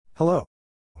Hello,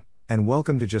 and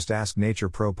welcome to Just Ask Nature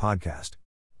Pro podcast,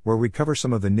 where we cover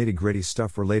some of the nitty-gritty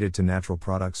stuff related to natural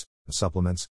products,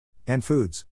 supplements, and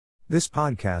foods. This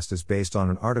podcast is based on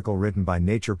an article written by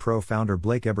Nature Pro founder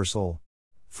Blake Ebersole,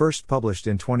 first published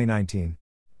in 2019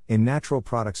 in Natural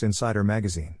Products Insider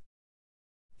magazine.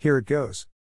 Here it goes.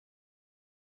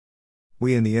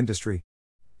 We in the industry,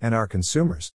 and our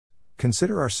consumers,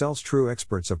 consider ourselves true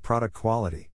experts of product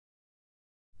quality.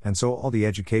 And so all the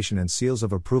education and seals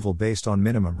of approval based on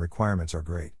minimum requirements are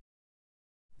great.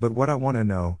 But what I want to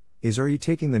know is, are you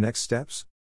taking the next steps?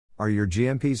 Are your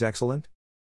GMPs excellent?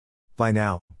 By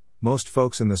now, most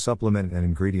folks in the supplement and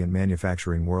ingredient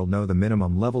manufacturing world know the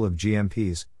minimum level of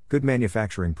GMPs, good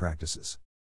manufacturing practices.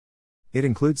 It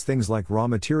includes things like raw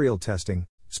material testing,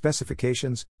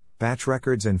 specifications, batch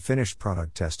records, and finished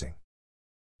product testing.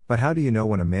 But how do you know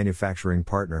when a manufacturing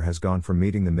partner has gone from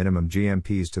meeting the minimum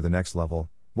GMPs to the next level,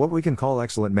 what we can call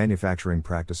excellent manufacturing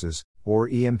practices, or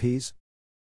EMPs?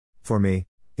 For me,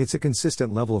 it's a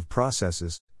consistent level of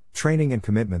processes, training and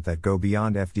commitment that go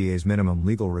beyond FDA's minimum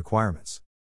legal requirements.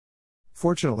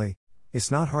 Fortunately,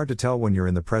 it's not hard to tell when you're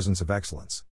in the presence of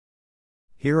excellence.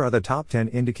 Here are the top 10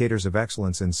 indicators of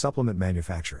excellence in supplement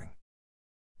manufacturing.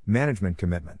 Management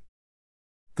commitment.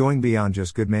 Going beyond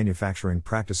just good manufacturing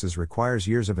practices requires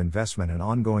years of investment and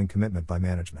ongoing commitment by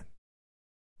management.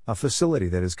 A facility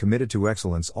that is committed to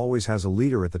excellence always has a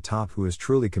leader at the top who is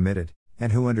truly committed,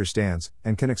 and who understands,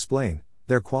 and can explain,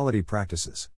 their quality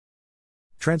practices.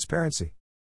 Transparency.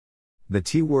 The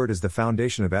T word is the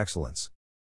foundation of excellence.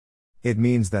 It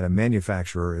means that a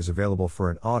manufacturer is available for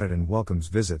an audit and welcomes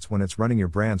visits when it's running your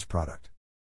brand's product.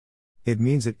 It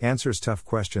means it answers tough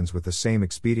questions with the same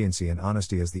expediency and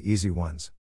honesty as the easy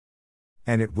ones.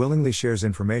 And it willingly shares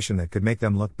information that could make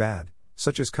them look bad,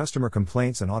 such as customer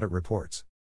complaints and audit reports.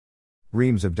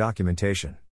 Reams of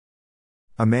documentation.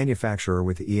 A manufacturer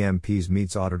with EMPs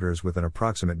meets auditors with an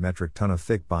approximate metric ton of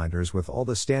thick binders with all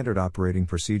the standard operating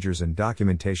procedures and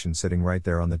documentation sitting right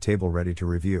there on the table ready to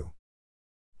review.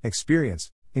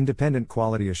 Experienced, independent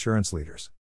quality assurance leaders.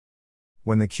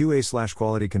 When the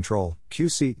QA/quality control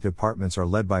 (QC) departments are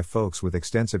led by folks with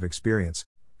extensive experience,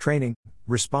 training,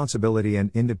 responsibility,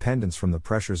 and independence from the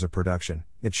pressures of production,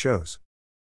 it shows.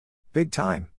 Big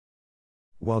time.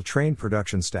 Well-trained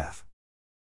production staff.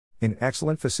 In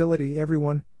excellent facility,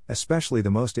 everyone, especially the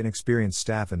most inexperienced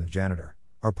staff and the janitor,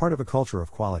 are part of a culture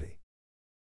of quality.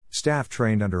 Staff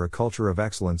trained under a culture of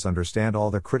excellence understand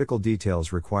all the critical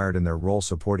details required in their role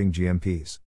supporting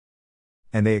GMPs.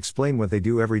 And they explain what they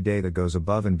do every day that goes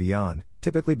above and beyond,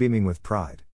 typically beaming with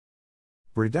pride.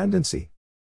 Redundancy.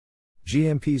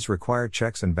 GMPs require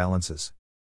checks and balances.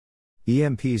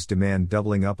 EMPs demand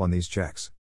doubling up on these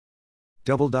checks.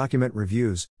 Double document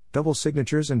reviews, double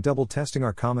signatures, and double testing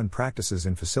are common practices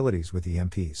in facilities with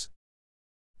EMPs.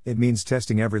 It means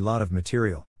testing every lot of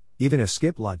material, even if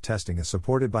skip lot testing is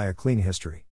supported by a clean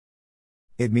history.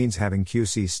 It means having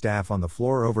QC staff on the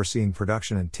floor overseeing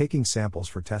production and taking samples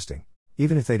for testing,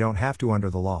 even if they don't have to under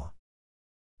the law.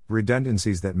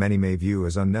 Redundancies that many may view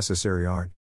as unnecessary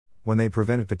aren't, when they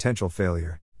prevent a potential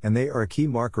failure, and they are a key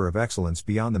marker of excellence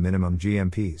beyond the minimum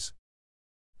GMPs.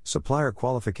 Supplier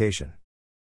qualification.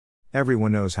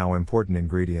 Everyone knows how important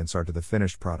ingredients are to the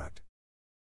finished product.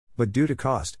 But due to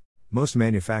cost, most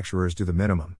manufacturers do the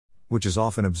minimum, which is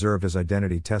often observed as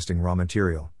identity testing raw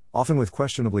material, often with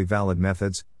questionably valid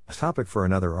methods, a topic for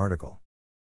another article.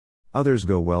 Others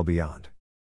go well beyond.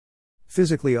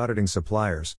 Physically auditing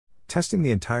suppliers, testing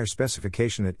the entire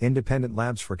specification at independent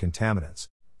labs for contaminants,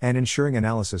 and ensuring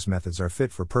analysis methods are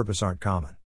fit for purpose aren't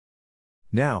common.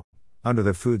 Now, under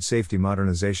the Food Safety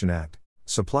Modernization Act,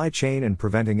 supply chain and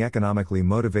preventing economically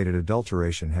motivated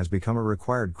adulteration has become a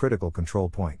required critical control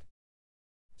point.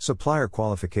 Supplier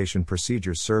qualification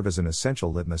procedures serve as an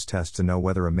essential litmus test to know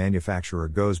whether a manufacturer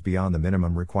goes beyond the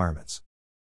minimum requirements.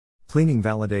 Cleaning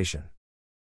validation.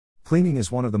 Cleaning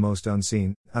is one of the most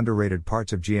unseen, underrated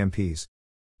parts of GMPs.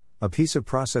 A piece of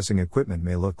processing equipment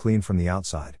may look clean from the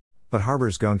outside, but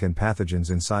harbors gunk and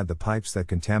pathogens inside the pipes that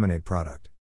contaminate product.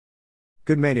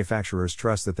 Good manufacturers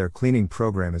trust that their cleaning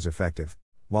program is effective,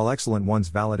 while excellent ones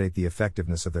validate the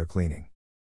effectiveness of their cleaning.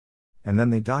 And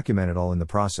then they document it all in the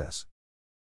process.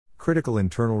 Critical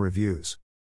internal reviews.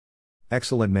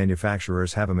 Excellent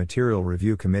manufacturers have a material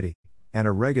review committee, and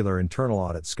a regular internal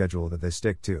audit schedule that they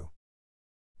stick to.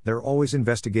 They're always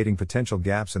investigating potential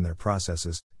gaps in their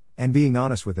processes, and being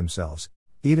honest with themselves,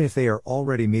 even if they are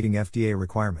already meeting FDA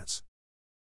requirements.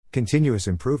 Continuous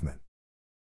improvement.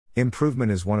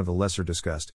 Improvement is one of the lesser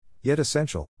discussed, yet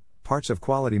essential, parts of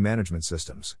quality management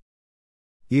systems.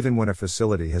 Even when a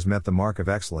facility has met the mark of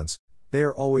excellence, they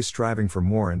are always striving for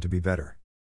more and to be better.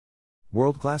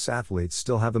 World-class athletes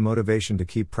still have the motivation to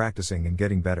keep practicing and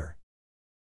getting better.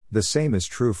 The same is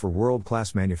true for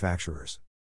world-class manufacturers.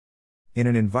 In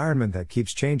an environment that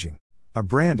keeps changing, a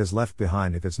brand is left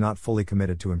behind if it's not fully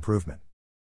committed to improvement.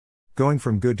 Going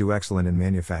from good to excellent in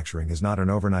manufacturing is not an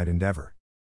overnight endeavor.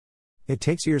 It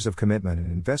takes years of commitment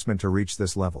and investment to reach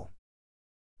this level.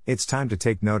 It's time to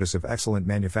take notice of excellent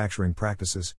manufacturing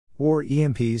practices, or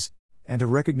EMPs, and to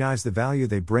recognize the value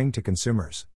they bring to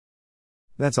consumers.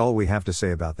 That's all we have to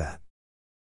say about that.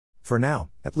 For now,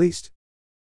 at least.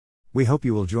 We hope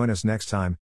you will join us next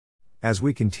time, as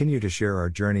we continue to share our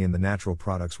journey in the natural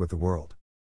products with the world.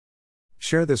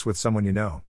 Share this with someone you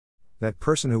know. That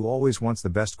person who always wants the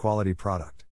best quality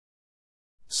product.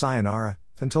 Sayonara,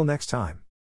 until next time.